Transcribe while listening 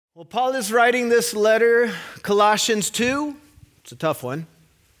Well, Paul is writing this letter, Colossians 2. It's a tough one.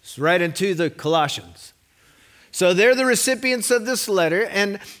 It's right into the Colossians. So they're the recipients of this letter.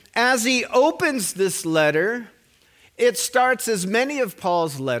 And as he opens this letter, it starts, as many of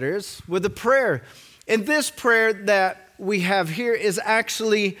Paul's letters, with a prayer. And this prayer that we have here is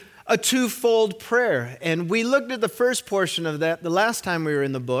actually a twofold prayer. And we looked at the first portion of that the last time we were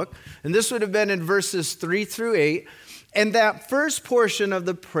in the book. And this would have been in verses 3 through 8. And that first portion of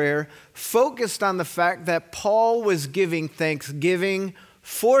the prayer focused on the fact that Paul was giving thanksgiving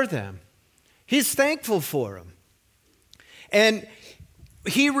for them. He's thankful for them. And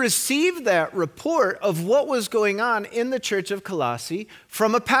he received that report of what was going on in the church of Colossae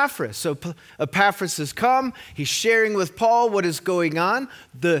from Epaphras. So Epaphras has come. He's sharing with Paul what is going on,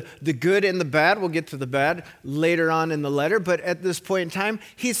 the good and the bad. We'll get to the bad later on in the letter. But at this point in time,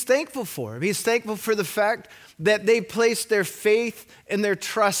 he's thankful for him. He's thankful for the fact that they placed their faith and their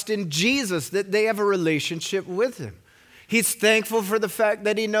trust in Jesus, that they have a relationship with him. He's thankful for the fact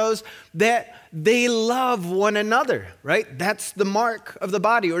that he knows that they love one another, right? That's the mark of the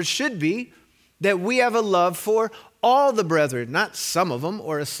body, or should be, that we have a love for all the brethren, not some of them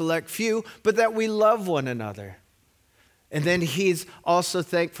or a select few, but that we love one another. And then he's also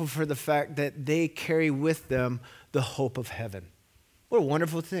thankful for the fact that they carry with them the hope of heaven. What a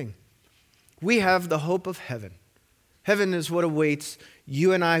wonderful thing. We have the hope of heaven. Heaven is what awaits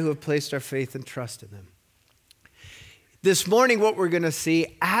you and I who have placed our faith and trust in them. This morning, what we're going to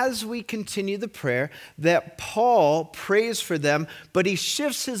see as we continue the prayer, that Paul prays for them, but he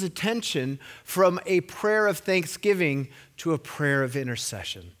shifts his attention from a prayer of thanksgiving to a prayer of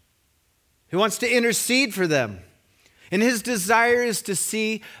intercession. He wants to intercede for them. And his desire is to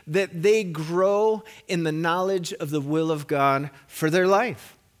see that they grow in the knowledge of the will of God for their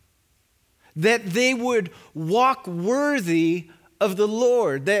life. That they would walk worthy of the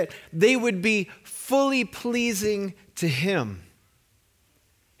Lord, that they would be fully pleasing to him.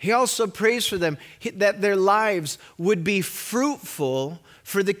 He also prays for them that their lives would be fruitful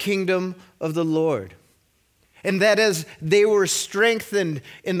for the kingdom of the Lord. And that as they were strengthened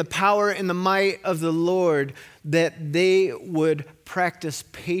in the power and the might of the Lord, that they would practice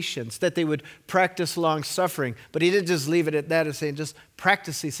patience, that they would practice long suffering. But he didn't just leave it at that and saying, just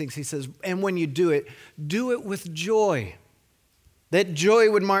practice these things. He says, and when you do it with joy. That joy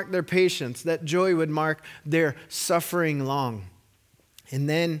would mark their patience. That joy would mark their suffering long. And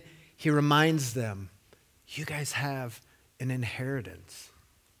then he reminds them, you guys have an inheritance.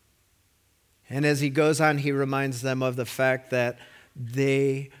 And as he goes on, he reminds them of the fact that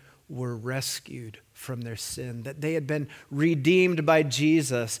they were rescued from their sin, that they had been redeemed by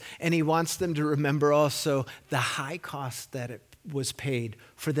Jesus. And he wants them to remember also the high cost that it was paid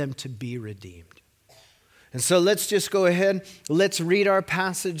for them to be redeemed. And so let's just go ahead. Let's read our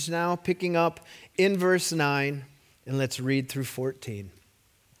passage now, picking up in verse 9, and let's read through 14.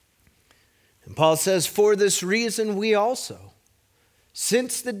 And Paul says, for this reason we also,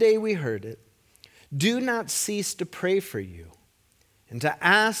 since the day we heard it, do not cease to pray for you and to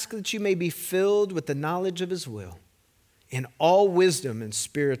ask that you may be filled with the knowledge of his will in all wisdom and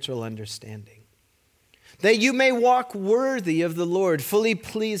spiritual understanding, that you may walk worthy of the Lord, fully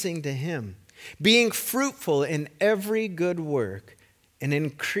pleasing to him, being fruitful in every good work and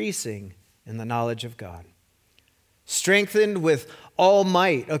increasing in the knowledge of God, strengthened with all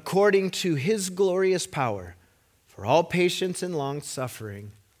might according to his glorious power, for all patience and long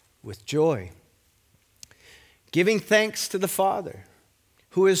suffering with joy, giving thanks to the Father,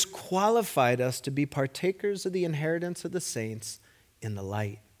 who has qualified us to be partakers of the inheritance of the saints in the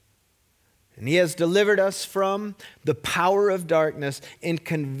light. And he has delivered us from the power of darkness and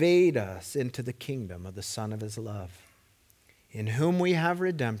conveyed us into the kingdom of the Son of his love, in whom we have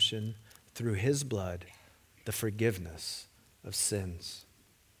redemption through his blood, the forgiveness of sins.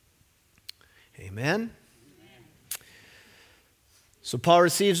 Amen. So Paul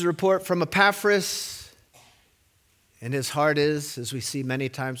receives a report from Epaphras, and his heart is, as we see many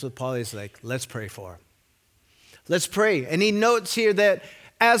times with Paul, he's like, let's pray for him. Let's pray. And he notes here that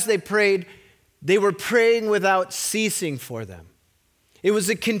as they prayed, they were praying without ceasing for them. It was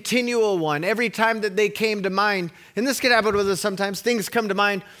a continual one. Every time that they came to mind, and this can happen with us sometimes, things come to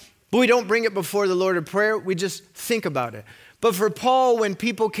mind, but we don't bring it before the Lord in prayer. We just think about it. But for Paul, when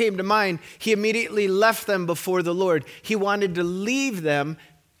people came to mind, he immediately left them before the Lord. He wanted to leave them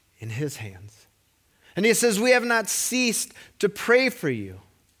in his hands. And he says, we have not ceased to pray for you.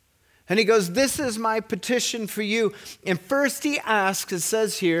 And he goes, this is my petition for you. And first he asks, it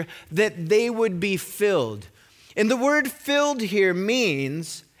says here, that they would be filled. And the word filled here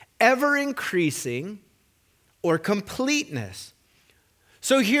means ever increasing or completeness.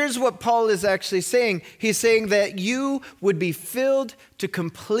 So here's what Paul is actually saying. He's saying that you would be filled to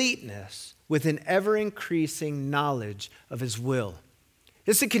completeness with an ever-increasing knowledge of his will.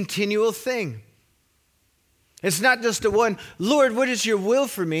 It's a continual thing. It's not just a one, Lord, what is your will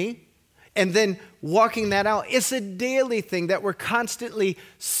for me? And then walking that out. It's a daily thing that we're constantly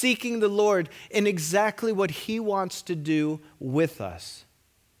seeking the Lord in exactly what he wants to do with us.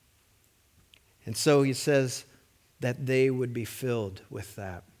 And so he says that they would be filled with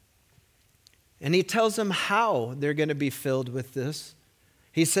that. And he tells them how they're going to be filled with this.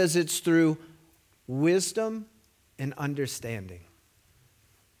 He says it's through wisdom and understanding.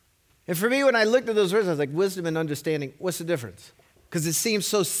 And for me, when I looked at those words, I was like, wisdom and understanding, what's the difference? Because it seems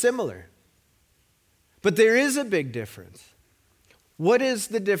so similar. But there is a big difference. What is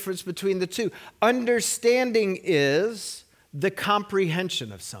the difference between the two? Understanding is the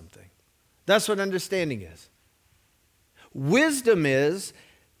comprehension of something. That's what understanding is. Wisdom is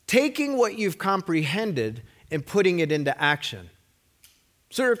taking what you've comprehended and putting it into action.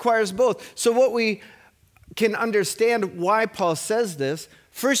 So it requires both. So what we can understand why Paul says this,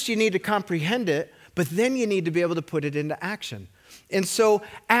 first you need to comprehend it, but then you need to be able to put it into action. And so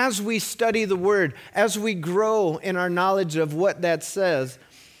as we study the Word, as we grow in our knowledge of what that says,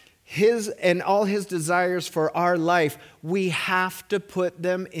 his and all his desires for our life, we have to put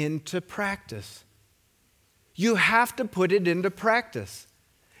them into practice. You have to put it into practice.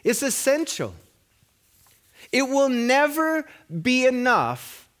 It's essential. It will never be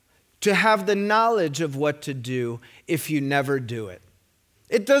enough to have the knowledge of what to do if you never do it.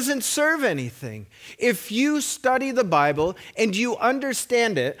 It doesn't serve anything. If you study the Bible and you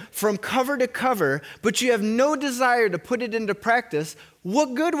understand it from cover to cover, but you have no desire to put it into practice,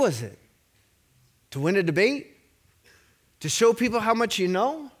 what good was it? To win a debate? To show people how much you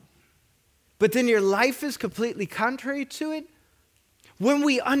know? But then your life is completely contrary to it? When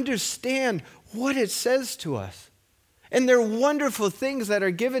we understand what it says to us, and they're wonderful things that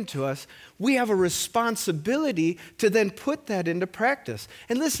are given to us, we have a responsibility to then put that into practice.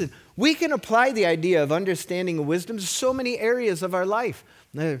 And listen, we can apply the idea of understanding and wisdom to so many areas of our life.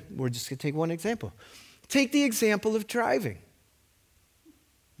 Now, we're just going to take one example. Take the example of driving.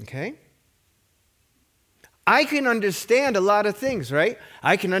 Okay? I can understand a lot of things, right?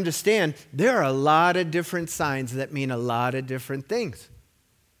 I can understand there are a lot of different signs that mean a lot of different things.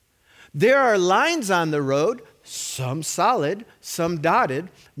 There are lines on the road, some solid, some dotted,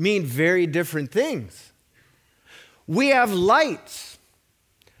 mean very different things. We have lights.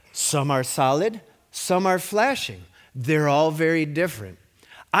 Some are solid, some are flashing. They're all very different.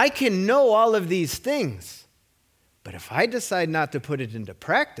 I can know all of these things, but if I decide not to put it into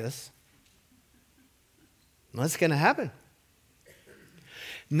practice, what's going to happen?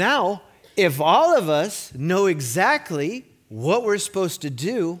 Now, if all of us know exactly what we're supposed to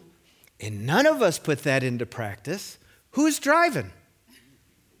do, and none of us put that into practice, who's driving?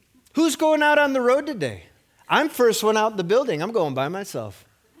 Who's going out on the road today? I'm first one out the building. I'm going by myself.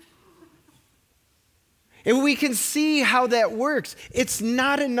 And we can see how that works. It's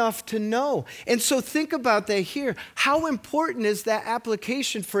not enough to know. And so think about that here. How important is that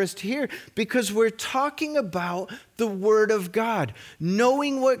application for us to hear? Because we're talking about the Word of God,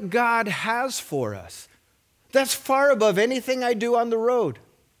 knowing what God has for us. That's far above anything I do on the road.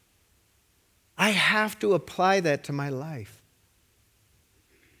 I have to apply that to my life.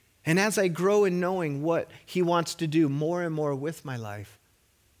 And as I grow in knowing what He wants to do more and more with my life,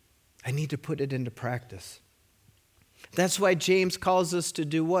 I need to put it into practice. That's why James calls us to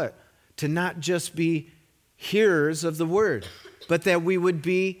do what? To not just be hearers of the Word, but that we would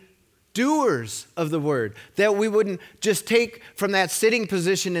be doers of the Word. That we wouldn't just take from that sitting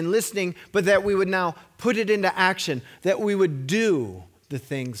position and listening, but that we would now put it into action, that we would do the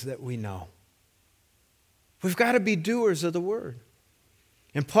things that we know. We've got to be doers of the Word.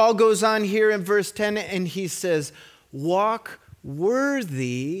 And Paul goes on here in verse 10 and he says, walk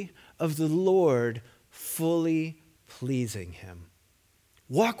worthy of the Lord, fully pleasing Him.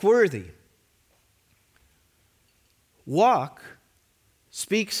 Walk worthy. Walk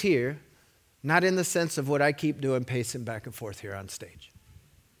speaks here, not in the sense of what I keep doing, pacing back and forth here on stage.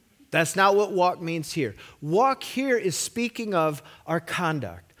 That's not what walk means here. Walk here is speaking of our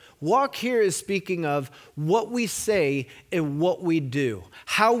conduct. Walk here is speaking of what we say and what we do,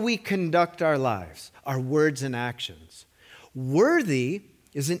 how we conduct our lives, our words and actions. Worthy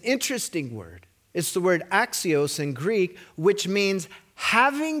is an interesting word. It's the word axios in Greek, which means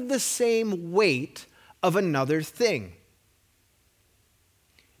having the same weight of another thing.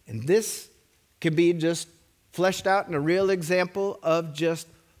 And this can be just fleshed out in a real example of just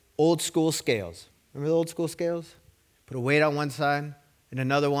old school scales. Remember the old school scales? Put a weight on one side and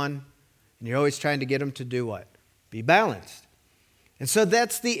another one, and you're always trying to get them to do what? Be balanced. And so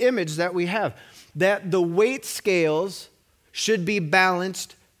that's the image that we have, that the weight scales should be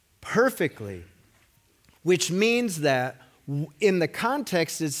balanced perfectly, which means that in the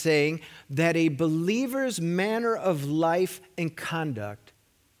context it's saying that a believer's manner of life and conduct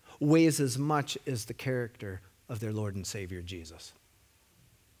weighs as much as the character of their Lord and Savior Jesus.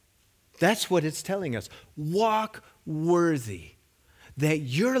 That's what it's telling us. Walk worthy. That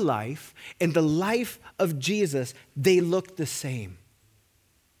your life and the life of Jesus, they look the same.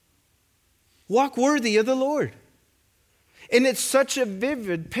 Walk worthy of the Lord. And it's such a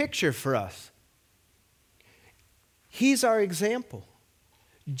vivid picture for us. He's our example.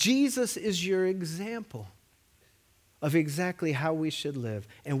 Jesus is your example of exactly how we should live,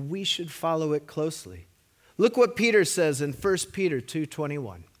 and we should follow it closely. Look what Peter says in 1 Peter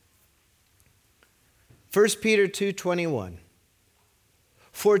 2:21. 1 Peter 2:21.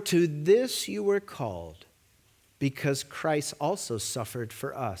 For to this you were called, because Christ also suffered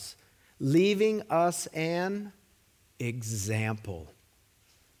for us, leaving us an example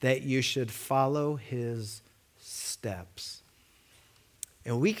that you should follow his steps.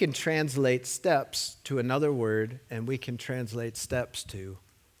 And we can translate steps to another word, and we can translate steps to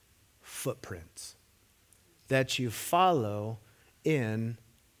footprints. That you follow in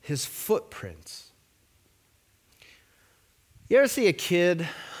his footprints. You ever see a kid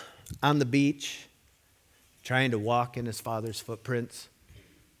on the beach trying to walk in his father's footprints?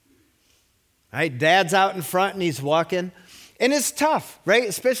 Right? Dad's out in front and he's walking. And it's tough, right?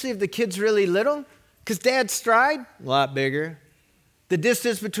 Especially if the kid's really little, because dad's stride, a lot bigger. The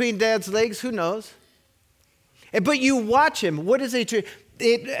distance between dad's legs, who knows? But you watch him. What is it?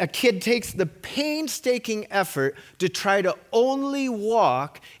 A kid takes the painstaking effort to try to only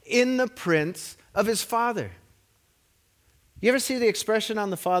walk in the prints of his father. You ever see the expression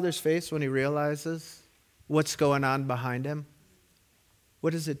on the father's face when he realizes what's going on behind him?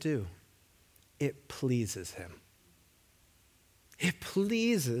 What does it do? It pleases him. It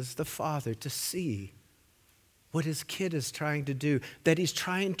pleases the father to see what his kid is trying to do, that he's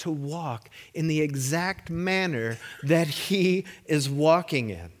trying to walk in the exact manner that he is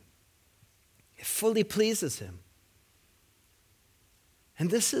walking in. It fully pleases him. And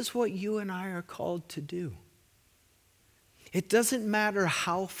this is what you and I are called to do. It doesn't matter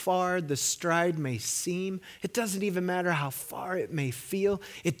how far the stride may seem. It doesn't even matter how far it may feel.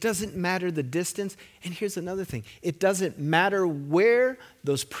 It doesn't matter the distance. And here's another thing. It doesn't matter where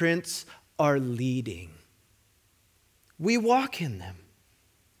those prints are leading. We walk in them.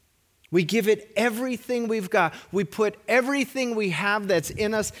 We give it everything we've got. We put everything we have that's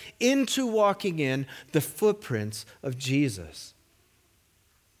in us into walking in the footprints of Jesus.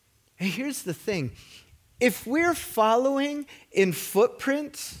 And here's the thing. If we're following in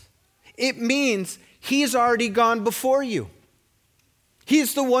footprints, it means he's already gone before you.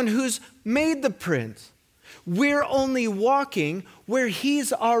 He's the one who's made the prints. We're only walking where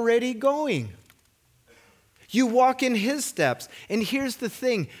he's already going. You walk in his steps. And here's the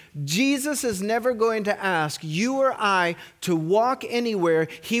thing. Jesus is never going to ask you or I to walk anywhere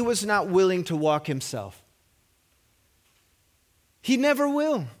he was not willing to walk himself. He never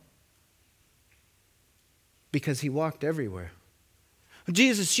will. Because he walked everywhere.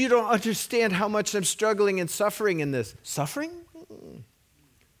 Jesus, you don't understand how much I'm struggling and suffering in this. Suffering?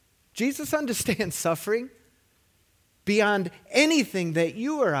 Jesus understands suffering beyond anything that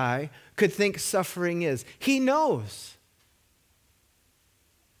you or I could think suffering is. He knows.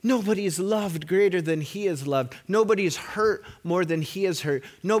 Nobody is loved greater than he is loved. Nobody is hurt more than he is hurt.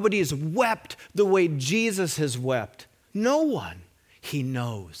 Nobody has wept the way Jesus has wept. No one. He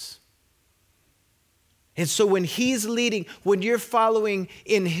knows. And so when he's leading, when you're following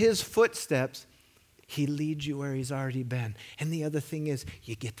in his footsteps, he leads you where he's already been. And the other thing is,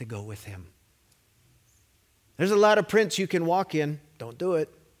 you get to go with him. There's a lot of prints you can walk in. Don't do it.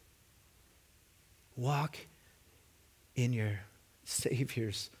 Walk in your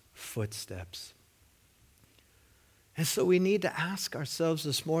Savior's footsteps. And so we need to ask ourselves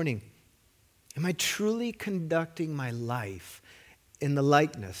this morning, am I truly conducting my life in the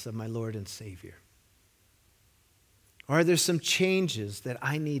likeness of my Lord and Savior? Or are there some changes that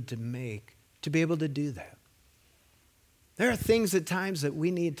I need to make to be able to do that? There are things at times that we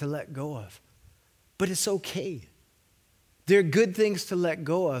need to let go of, but it's okay. They're good things to let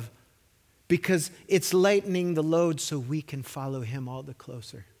go of because it's lightening the load so we can follow him all the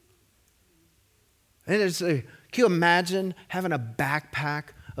closer. And can you imagine having a backpack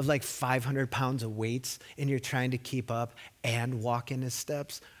of like 500 pounds of weights and you're trying to keep up and walk in his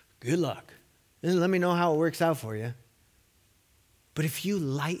steps? Good luck. And let me know how it works out for you. But if you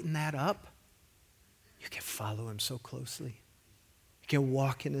lighten that up, you can follow him so closely. You can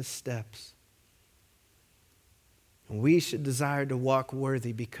walk in his steps. And we should desire to walk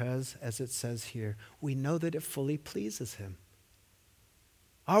worthy because, as it says here, we know that it fully pleases him.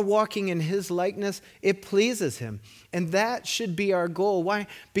 Our walking in his likeness, it pleases him. And that should be our goal. Why?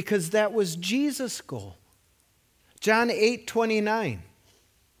 Because that was Jesus' goal. John 8:29.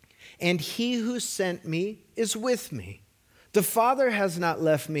 And he who sent me is with me. The Father has not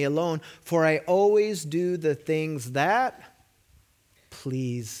left me alone, for I always do the things that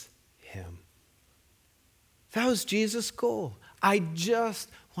please him. That was Jesus' goal. I just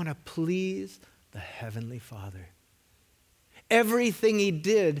want to please the Heavenly Father. Everything he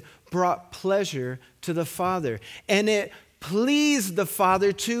did brought pleasure to the Father. And it pleased the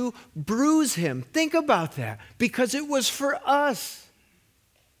Father to bruise him. Think about that. Because it was for us.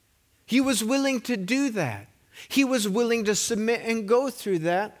 He was willing to do that. He was willing to submit and go through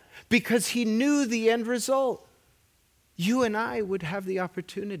that because he knew the end result. You and I would have the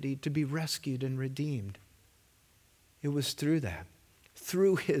opportunity to be rescued and redeemed. It was through that,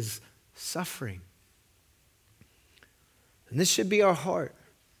 through his suffering. And this should be our heart,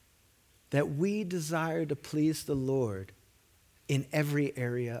 that we desire to please the Lord in every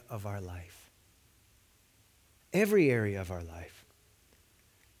area of our life. Every area of our life.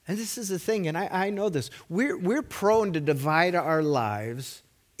 And this is the thing, and I know this. We're prone to divide our lives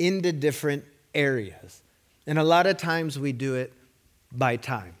into different areas. And a lot of times we do it by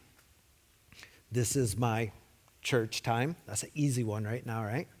time. This is my church time. That's an easy one right now,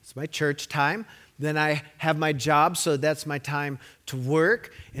 right? It's my church time. Then I have my job, so that's my time to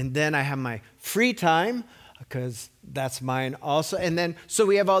work. And then I have my free time, because that's mine also. And then, so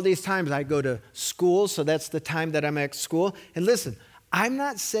we have all these times. I go to school, so that's the time that I'm at school. And listen, I'm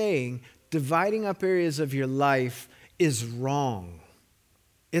not saying dividing up areas of your life is wrong.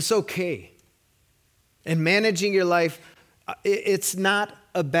 It's okay. And managing your life, it's not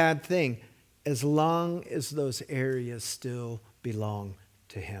a bad thing, as long as those areas still belong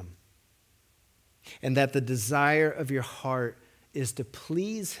to him. And that the desire of your heart is to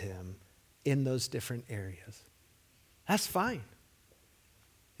please him in those different areas. That's fine.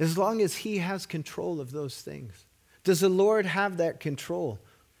 As long as he has control of those things. Does the Lord have that control?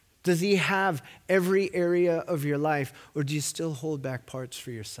 Does he have every area of your life, or do you still hold back parts for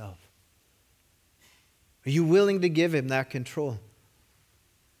yourself? Are you willing to give him that control?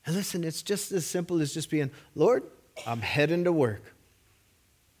 And listen, it's just as simple as just being, Lord, I'm heading to work.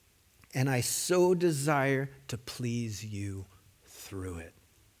 And I so desire to please you through it.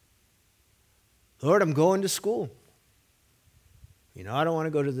 Lord, I'm going to school. You know, I don't want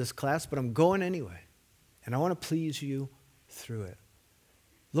to go to this class, but I'm going anyway. And I want to please you through it.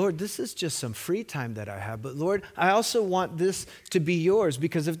 Lord, this is just some free time that I have. But Lord, I also want this to be yours,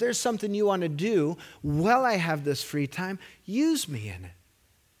 because if there's something you want to do while I have this free time, use me in it.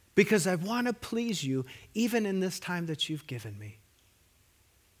 Because I want to please you even in this time that you've given me.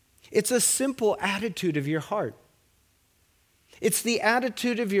 It's a simple attitude of your heart. It's the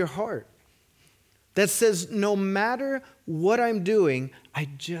attitude of your heart that says, no matter what I'm doing, I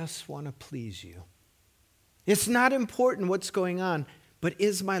just want to please you. It's not important what's going on, but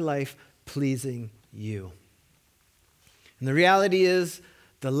is my life pleasing you? And the reality is,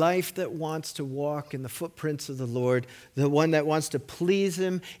 the life that wants to walk in the footprints of the Lord, the one that wants to please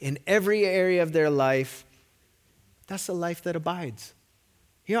him in every area of their life, that's a life that abides.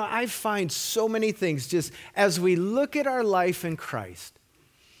 You know, I find so many things just as we look at our life in Christ,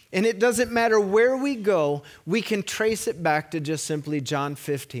 and it doesn't matter where we go, we can trace it back to just simply John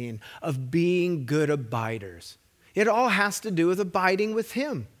 15 of being good abiders. It all has to do with abiding with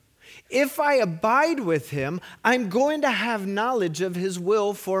him. If I abide with him, I'm going to have knowledge of his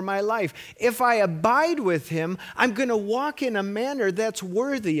will for my life. If I abide with him, I'm going to walk in a manner that's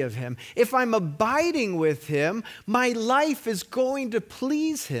worthy of him. If I'm abiding with him, my life is going to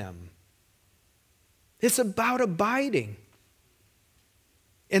please him. It's about abiding.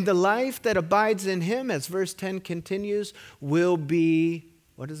 And the life that abides in him, as verse 10 continues, will be,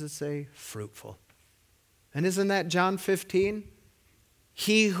 what does it say? Fruitful. And isn't that John 15?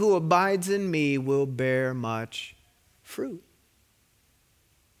 He who abides in me will bear much fruit.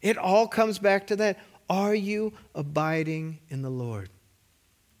 It all comes back to that. Are you abiding in the Lord?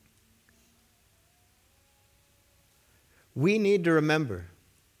 We need to remember,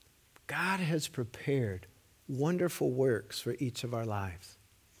 God has prepared wonderful works for each of our lives.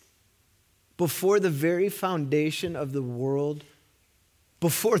 Before the very foundation of the world,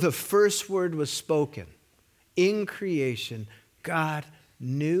 before the first word was spoken, in creation, God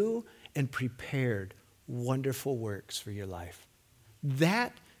knew and prepared wonderful works for your life.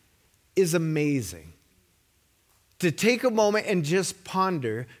 That is amazing. To take a moment and just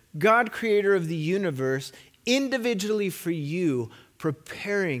ponder, God, creator of the universe, individually for you,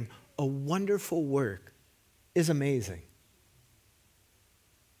 preparing a wonderful work is amazing.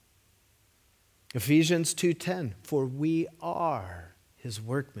 Ephesians 2:10, for we are his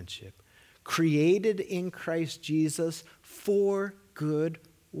workmanship, created in Christ Jesus for good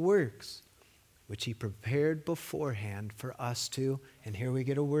works, which he prepared beforehand for us to, and here we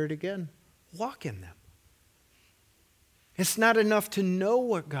get a word again, walk in them. It's not enough to know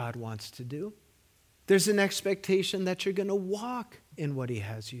what God wants to do. There's an expectation that you're going to walk in what he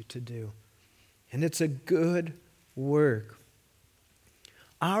has you to do. And it's a good work.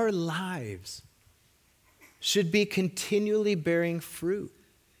 Our lives should be continually bearing fruit.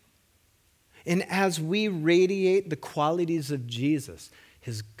 And as we radiate the qualities of Jesus,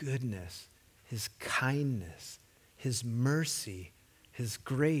 his goodness, his kindness, his mercy, his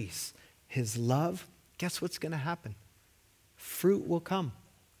grace, his love, guess what's going to happen? Fruit will come.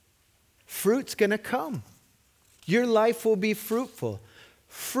 Fruit's going to come. Your life will be fruitful.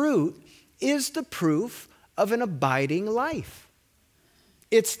 Fruit is the proof of an abiding life.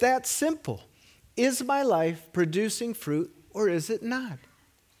 It's that simple. Is my life producing fruit or is it not?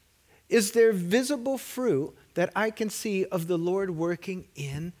 Is there visible fruit that I can see of the Lord working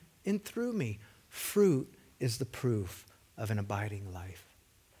in and through me? Fruit is the proof of an abiding life.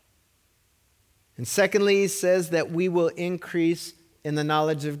 And secondly, he says that we will increase in the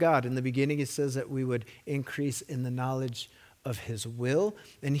knowledge of God. In the beginning, he says that we would increase in the knowledge of his will.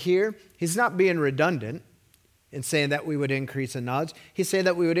 And here, he's not being redundant in saying that we would increase in knowledge. He's saying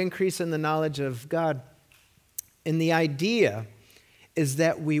that we would increase in the knowledge of God. And the idea is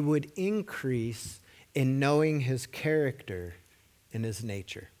that we would increase in knowing his character and his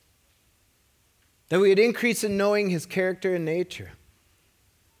nature. That we would increase in knowing his character and nature.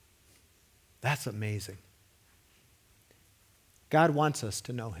 That's amazing. God wants us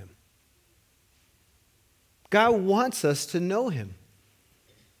to know him. God wants us to know him.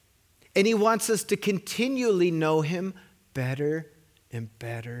 And he wants us to continually know him better and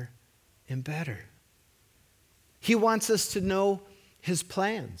better and better. He wants us to know his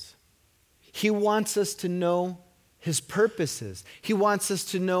plans. He wants us to know his purposes. He wants us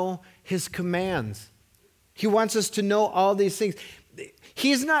to know his commands. He wants us to know all these things.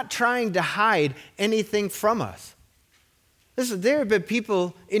 He's not trying to hide anything from us. Listen, there have been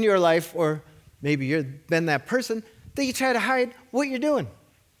people in your life, or maybe you've been that person, that you try to hide what you're doing.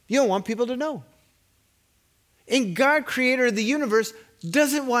 You don't want people to know. And God, creator of the universe,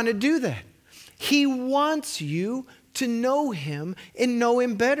 doesn't want to do that. He wants you to know him and know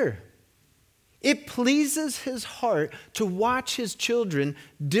him better. It pleases his heart to watch his children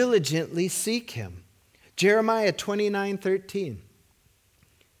diligently seek him. Jeremiah 29:13.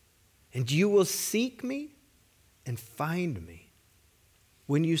 And you will seek me and find me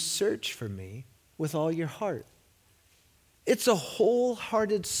when you search for me with all your heart. It's a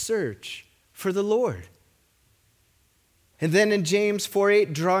wholehearted search for the Lord. And then in James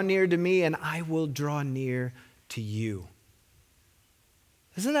 4:8, draw near to me and I will draw near to you.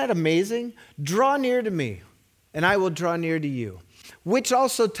 Isn't that amazing? Draw near to me and I will draw near to you. Which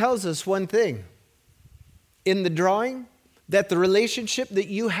also tells us one thing. In the drawing, that the relationship that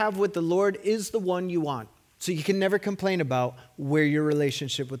you have with the Lord is the one you want. So you can never complain about where your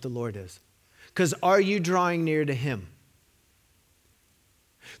relationship with the Lord is. Because are you drawing near to him?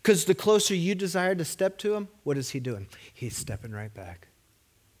 Because the closer you desire to step to him, what is he doing? He's stepping right back.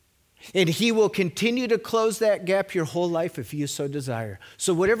 And he will continue to close that gap your whole life if you so desire.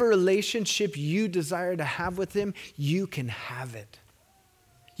 So whatever relationship you desire to have with him, you can have it.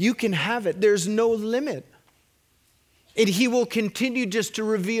 You can have it. There's no limit. And he will continue just to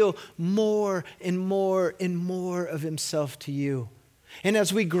reveal more and more and more of himself to you. And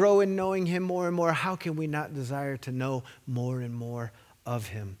as we grow in knowing him more and more, how can we not desire to know more and more of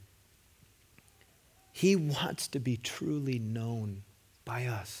him? He wants to be truly known by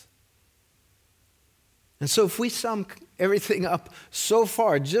us. And so if we sum everything up so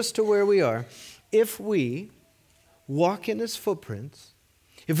far, just to where we are, if we walk in his footprints,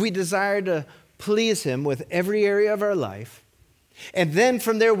 if we desire to please him with every area of our life, and then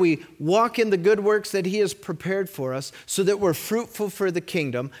from there we walk in the good works that he has prepared for us so that we're fruitful for the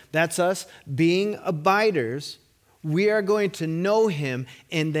kingdom, that's us being abiders, we are going to know him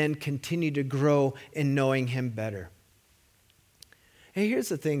and then continue to grow in knowing him better. And here's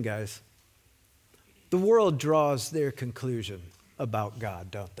the thing, guys. The world draws their conclusion about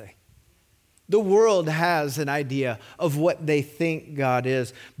God, don't they? The world has an idea of what they think God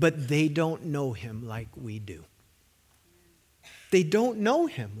is, but they don't know him like we do. They don't know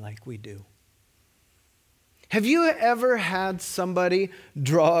him like we do. Have you ever had somebody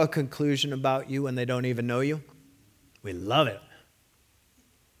draw a conclusion about you when they don't even know you? We love it.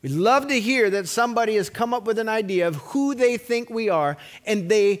 We love to hear that somebody has come up with an idea of who they think we are, and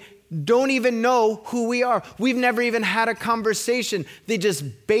they don't even know who we are. We've never even had a conversation. They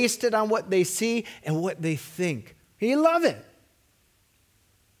just based it on what they see and what they think. And you love it.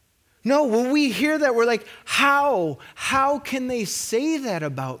 No, when we hear that, we're like, how? How can they say that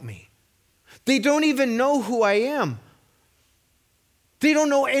about me? They don't even know who I am. They don't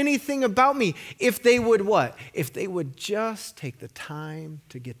know anything about me. If they would what? If they would just take the time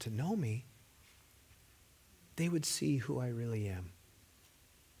to get to know me, they would see who I really am.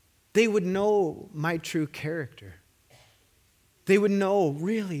 They would know my true character. They would know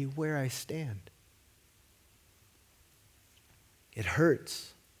really where I stand. It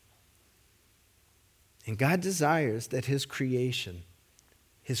hurts. And God desires that his creation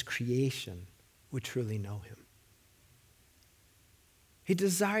would truly know him. He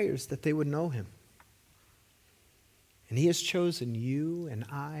desires that they would know him. And he has chosen you and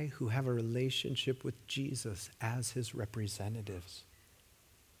I who have a relationship with Jesus as his representatives.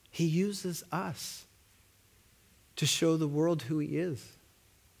 He uses us to show the world who he is.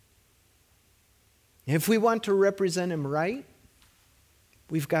 And if we want to represent him right,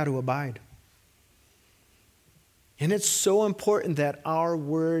 we've got to abide. And it's so important that our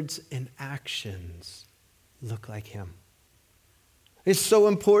words and actions look like him. It's so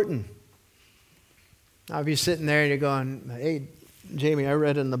important. Now, if you're sitting there and you're going, hey, Jamie, I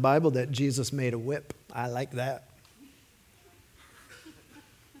read in the Bible that Jesus made a whip. I like that.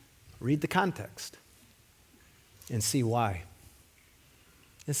 Read the context and see why.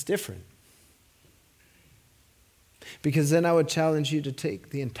 It's different. Because then I would challenge you to take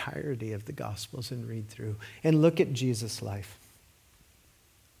the entirety of the Gospels and read through and look at Jesus' life.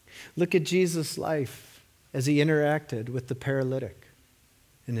 Look at Jesus' life as he interacted with the paralytic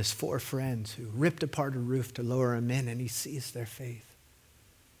and his 4 friends who ripped apart a roof to lower him in, and he sees their faith.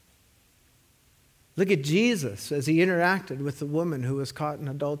 Look at Jesus as he interacted with the woman who was caught in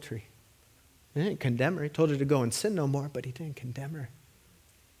adultery. He didn't condemn her. He told her to go and sin no more, but he didn't condemn her.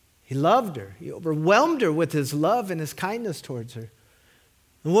 He loved her. He overwhelmed her with his love and his kindness towards her.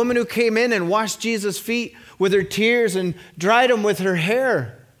 The woman who came in and washed Jesus' feet with her tears and dried them with her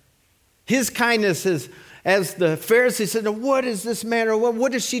hair. His kindness is, as the Pharisees said, what is this man, or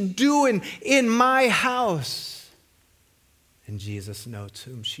what is she doing in my house? And Jesus knows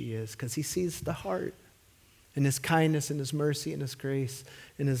whom she is because he sees the heart and his kindness and his mercy and his grace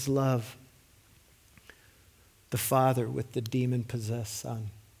and his love. The father with the demon-possessed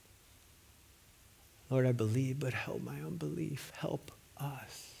son. Lord, I believe, but help my unbelief. Help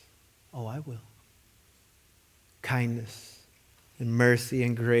us. Oh, I will. Kindness and mercy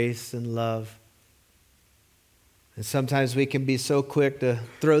and grace and love. And sometimes we can be so quick to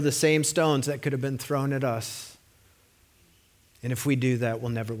throw the same stones that could have been thrown at us. And if we do that,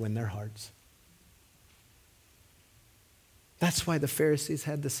 we'll never win their hearts. That's why the Pharisees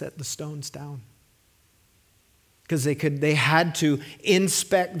had to set the stones down. Because they had to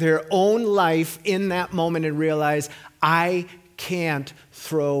inspect their own life in that moment and realize, I can't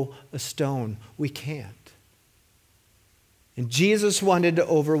throw a stone. We can't. And Jesus wanted to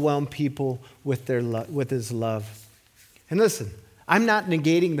overwhelm people with his love. And listen, I'm not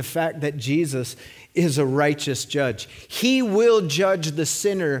negating the fact that Jesus is a righteous judge. He will judge the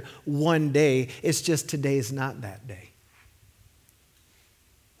sinner one day. It's just today's not that day.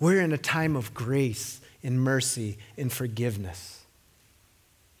 We're in a time of grace and mercy and forgiveness.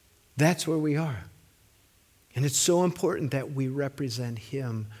 That's where we are. And it's so important that we represent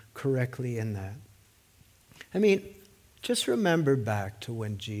him correctly in that. I mean, just remember back to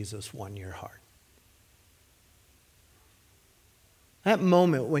when Jesus won your heart. That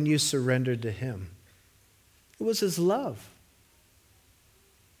moment when you surrendered to him. It was his love.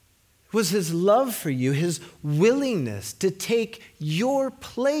 It was his love for you, his willingness to take your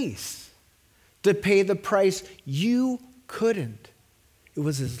place, to pay the price you couldn't. It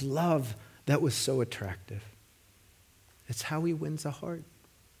was his love that was so attractive. It's how he wins a heart.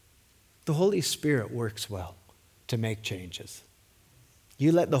 The Holy Spirit works well to make changes.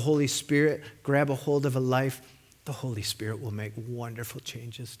 You let the Holy Spirit grab a hold of a life, the Holy Spirit will make wonderful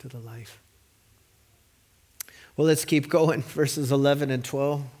changes to the life. Well, let's keep going. Verses 11 and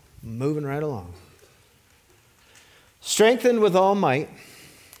 12, moving right along. Strengthened with all might,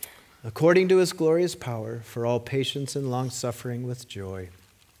 according to his glorious power, for all patience and long-suffering with joy,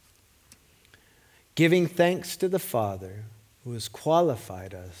 giving thanks to the Father who has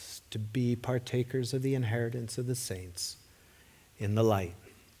qualified us to be partakers of the inheritance of the saints in the light.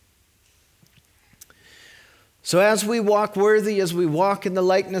 So as we walk worthy, as we walk in the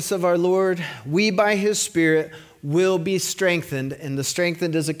likeness of our Lord, we by his Spirit will be strengthened. And the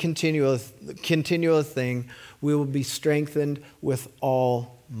strengthened is a continual thing. We will be strengthened with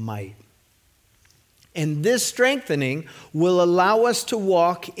all might. And this strengthening will allow us to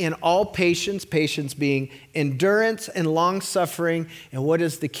walk in all patience, patience being endurance and long-suffering. And what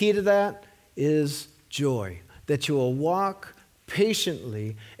is the key to that? Is joy. That you will walk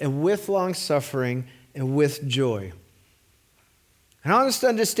patiently and with long-suffering and with joy. And I want us to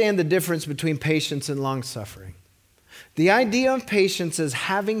understand the difference between patience and long-suffering. The idea of patience is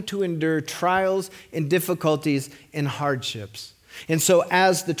having to endure trials and difficulties and hardships. And so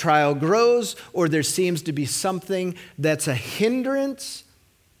as the trial grows or there seems to be something that's a hindrance,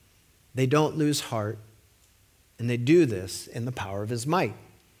 they don't lose heart. And they do this in the power of his might.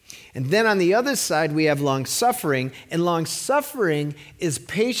 And then on the other side, we have long-suffering. And long-suffering is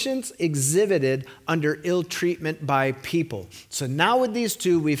patience exhibited under ill treatment by people. So now with these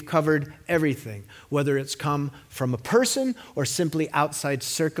two, we've covered everything, whether it's come from a person or simply outside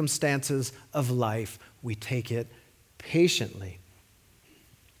circumstances of life. We take it patiently.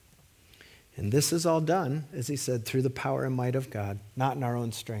 And this is all done, as he said, through the power and might of God, not in our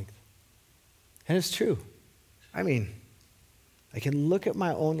own strength. And it's true. I mean, I can look at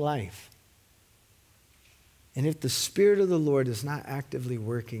my own life. And if the Spirit of the Lord is not actively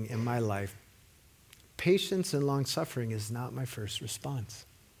working in my life, patience and long-suffering is not my first response.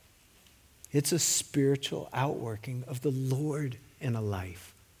 It's a spiritual outworking of the Lord in a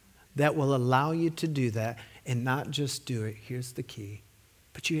life that will allow you to do that and not just do it, here's the key,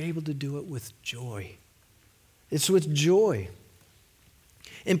 but you're able to do it with joy. It's with joy.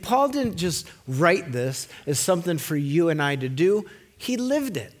 And Paul didn't just write this as something for you and I to do. He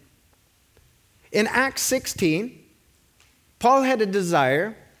lived it. In Acts 16, Paul had a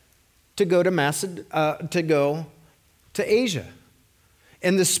desire to go to Asia.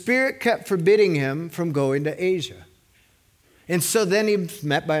 And the Spirit kept forbidding him from going to Asia. And so then he's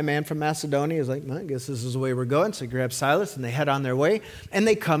met by a man from Macedonia. He's like, well, I guess this is the way we're going. So he grabs Silas and they head on their way. And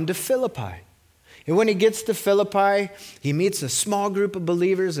they come to Philippi. And when he gets to Philippi, he meets a small group of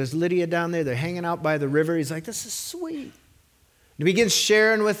believers. There's Lydia down there. They're hanging out by the river. He's like, this is sweet. And he begins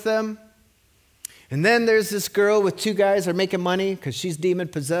sharing with them. And then there's this girl with two guys that are making money because she's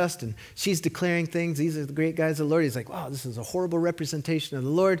demon-possessed. And she's declaring things. These are the great guys of the Lord. He's like, wow, this is a horrible representation of the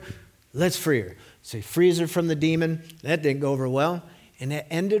Lord. Let's free her. So he frees her from the demon. That didn't go over well. And it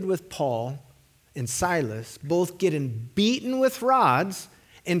ended with Paul and Silas both getting beaten with rods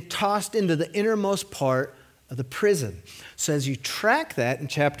and tossed into the innermost part of the prison. So as you track that in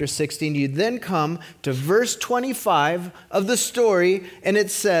chapter 16, you then come to verse 25 of the story, and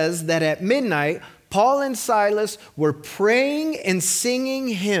it says that at midnight, Paul and Silas were praying and singing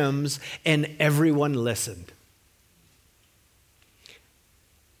hymns, and everyone listened.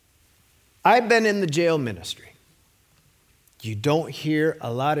 I've been in the jail ministry. You don't hear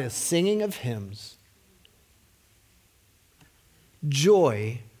a lot of singing of hymns.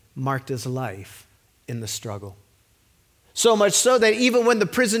 Joy marked his life in the struggle. So much so that even when the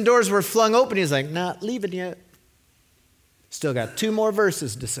prison doors were flung open, he's like, not leaving yet. Still got 2 more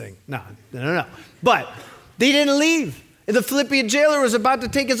verses to sing. No. But they didn't leave. And the Philippian jailer was about to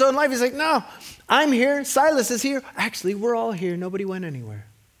take his own life. He's like, no, I'm here. Silas is here. Actually, we're all here. Nobody went anywhere.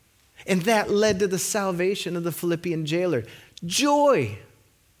 And that led to the salvation of the Philippian jailer. Joy.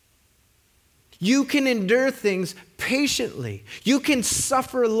 You can endure things patiently. You can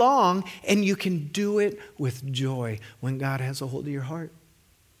suffer long, and you can do it with joy when God has a hold of your heart.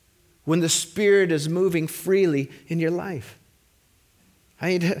 When the Spirit is moving freely in your life.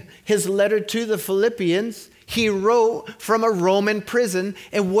 His letter to the Philippians, he wrote from a Roman prison.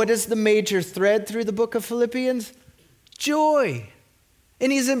 And what is the major thread through the book of Philippians? Joy.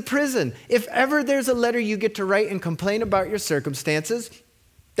 And he's in prison. If ever there's a letter you get to write and complain about your circumstances,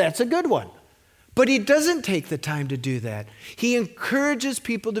 that's a good one. But he doesn't take the time to do that. He encourages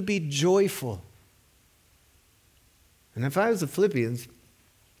people to be joyful. And if I was the Philippians,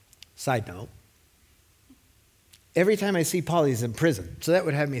 side note, every time I see Paul, he's in prison. So that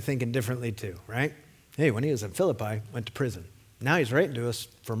would have me thinking differently too, right? Hey, when he was in Philippi, went to prison. Now he's writing to us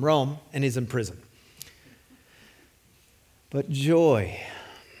from Rome, and he's in prison. But joy.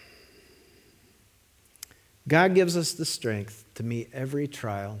 God gives us the strength to meet every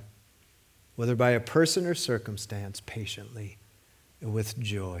trial, whether by a person or circumstance, patiently and with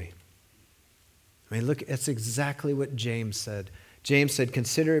joy. I mean, look, it's exactly what James said. James said,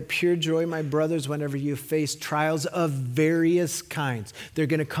 "Consider it pure joy, my brothers, whenever you face trials of various kinds." They're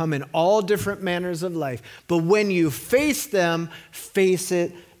going to come in all different manners of life. But when you face them, face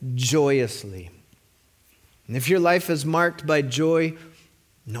it joyously. And if your life is marked by joy,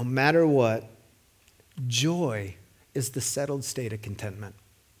 no matter what, joy is the settled state of contentment.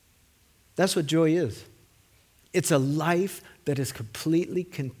 That's what joy is. It's a life that is completely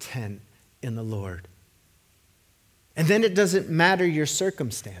content in the Lord. And then it doesn't matter your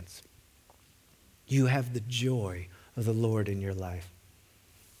circumstance. You have the joy of the Lord in your life.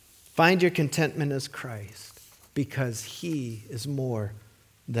 Find your contentment as Christ, because he is more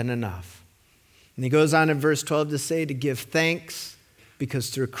than enough. And he goes on in verse 12 to say to give thanks, because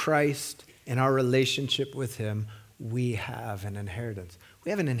through Christ and our relationship with him, we have an inheritance.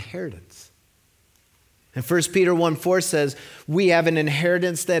 We have an inheritance. And 1 Peter 1:4 says, we have an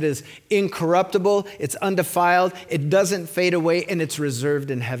inheritance that is incorruptible, it's undefiled, it doesn't fade away, and it's reserved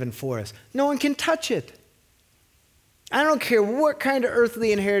in heaven for us. No one can touch it. I don't care what kind of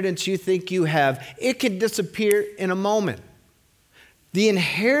earthly inheritance you think you have, it can disappear in a moment. The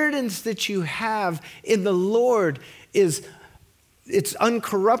inheritance that you have in the Lord it's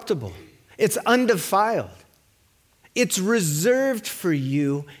uncorruptible, it's undefiled, it's reserved for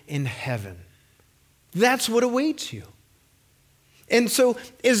you in heaven. That's what awaits you. And so,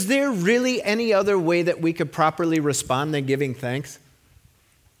 is there really any other way that we could properly respond than giving thanks?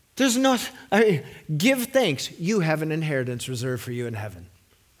 There's not. Give thanks. You have an inheritance reserved for you in heaven.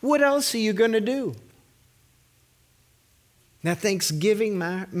 What else are you going to do? Now, thanksgiving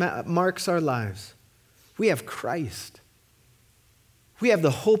marks our lives. We have Christ. We have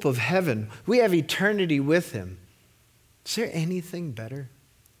the hope of heaven. We have eternity with him. Is there anything better?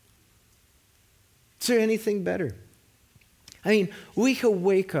 Is there anything better? I mean, we could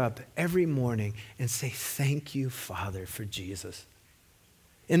wake up every morning and say, thank you, Father, for Jesus,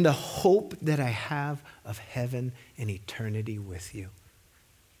 in the hope that I have of heaven and eternity with you.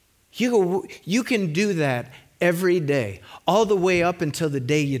 You can do that every day, all the way up until the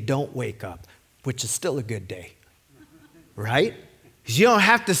day you don't wake up, which is still a good day, right? Because you don't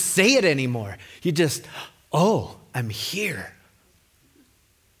have to say it anymore. You just, oh, I'm here.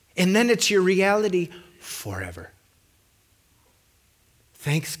 And then it's your reality forever.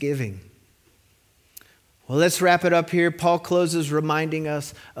 Thanksgiving. Well, let's wrap it up here. Paul closes reminding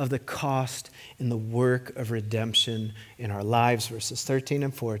us of the cost in the work of redemption in our lives, verses 13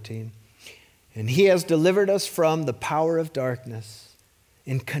 and 14. And he has delivered us from the power of darkness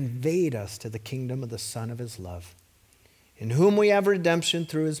and conveyed us to the kingdom of the Son of his love, in whom we have redemption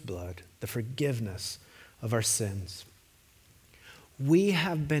through his blood, the forgiveness of our sins. We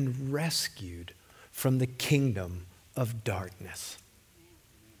have been rescued from the kingdom of darkness.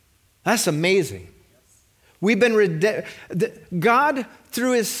 That's amazing. We've been God,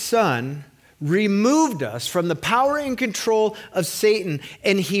 through his Son, removed us from the power and control of Satan,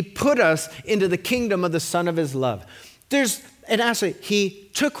 and he put us into the kingdom of the Son of his love. And actually, he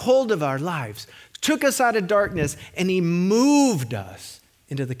took hold of our lives, took us out of darkness, and he moved us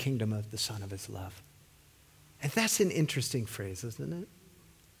into the kingdom of the Son of his love. And that's an interesting phrase, isn't it?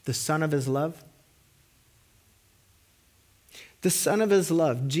 The Son of his love. The Son of his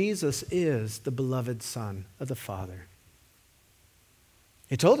love. Jesus is the beloved Son of the Father.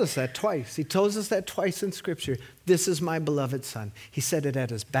 He told us that twice. He told us that twice in Scripture. This is my beloved Son. He said it at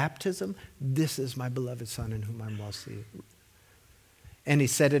his baptism. This is my beloved Son in whom I'm well pleased. And he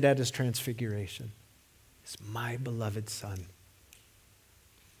said it at his transfiguration. It's my beloved Son.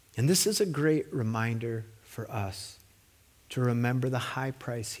 And this is a great reminder for us to remember the high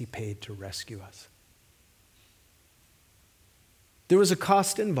price he paid to rescue us. There was a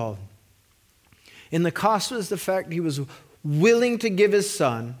cost involved. And the cost was the fact he was willing to give his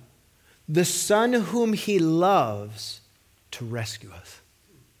Son, the Son whom he loves, to rescue us.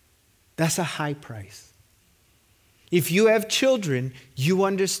 That's a high price. If you have children, you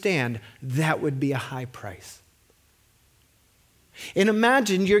understand that would be a high price. And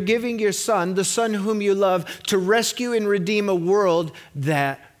imagine you're giving your son, the Son whom you love, to rescue and redeem a world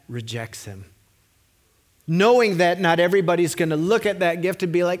that rejects him. Knowing that not everybody's going to look at that gift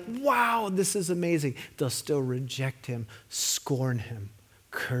and be like, wow, this is amazing. They'll still reject him, scorn him,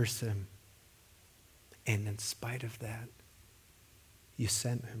 curse him. And in spite of that, you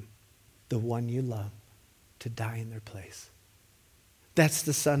sent him, the one you love, to die in their place. That's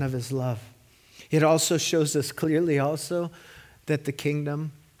the Son of his love. It also shows us clearly also that the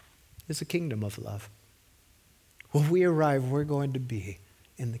kingdom is a kingdom of love. When we arrive, we're going to be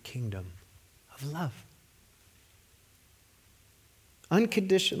in the kingdom of love.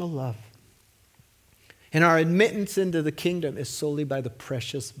 Unconditional love. And our admittance into the kingdom is solely by the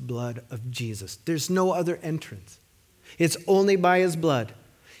precious blood of Jesus. There's no other entrance. It's only by his blood.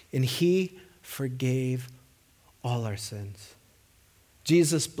 And he forgave all our sins.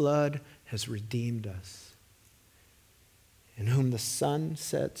 Jesus' blood has redeemed us. And whom the Son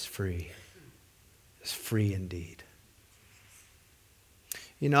sets free is free indeed.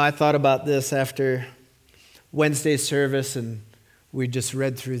 You know, I thought about this after Wednesday's service, and we just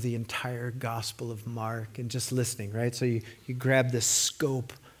read through the entire Gospel of Mark and just listening, right? So you grab the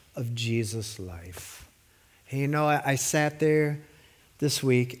scope of Jesus' life. And you know, I sat there this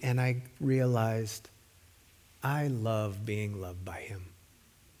week and I realized I love being loved by him.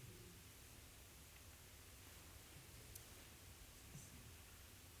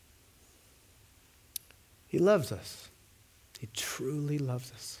 He loves us. He truly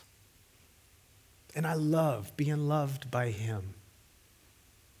loves us. And I love being loved by him.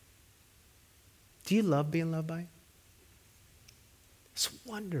 Do you love being loved by him? It's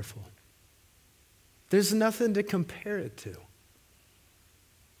wonderful. There's nothing to compare it to.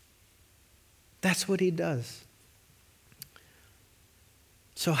 That's what he does.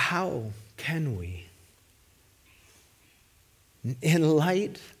 So how can we, in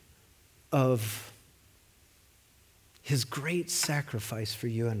light of his great sacrifice for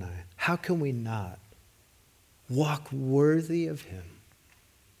you and I, how can we not walk worthy of him,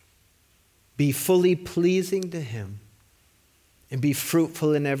 be fully pleasing to him, and be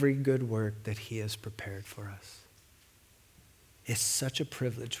fruitful in every good work that he has prepared for us? It's such a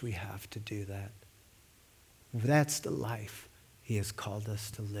privilege we have to do that. That's the life he has called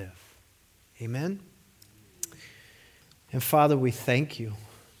us to live. Amen? And Father, we thank you.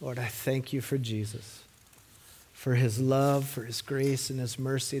 Lord, I thank you for Jesus, for his love, for his grace, and his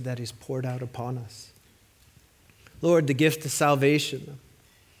mercy that he's poured out upon us. Lord, the gift of salvation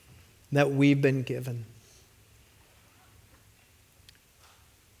that we've been given.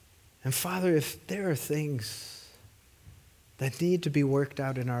 And Father, if there are things that need to be worked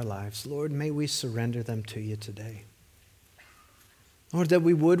out in our lives, Lord, may we surrender them to you today. Lord, that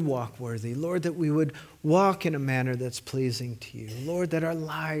we would walk worthy. Lord, that we would walk in a manner that's pleasing to you. Lord, that our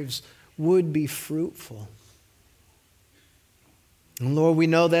lives would be fruitful. And Lord, we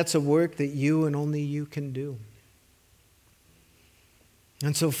know that's a work that you and only you can do.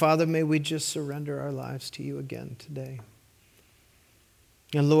 And so, Father, may we just surrender our lives to you again today.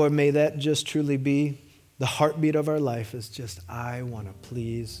 And Lord, may that just truly be the heartbeat of our life, is just, I want to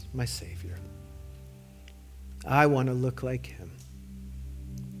please my Savior. I want to look like him.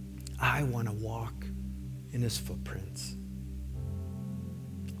 I want to walk in his footprints.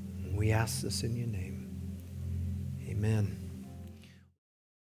 And we ask this in your name. Amen.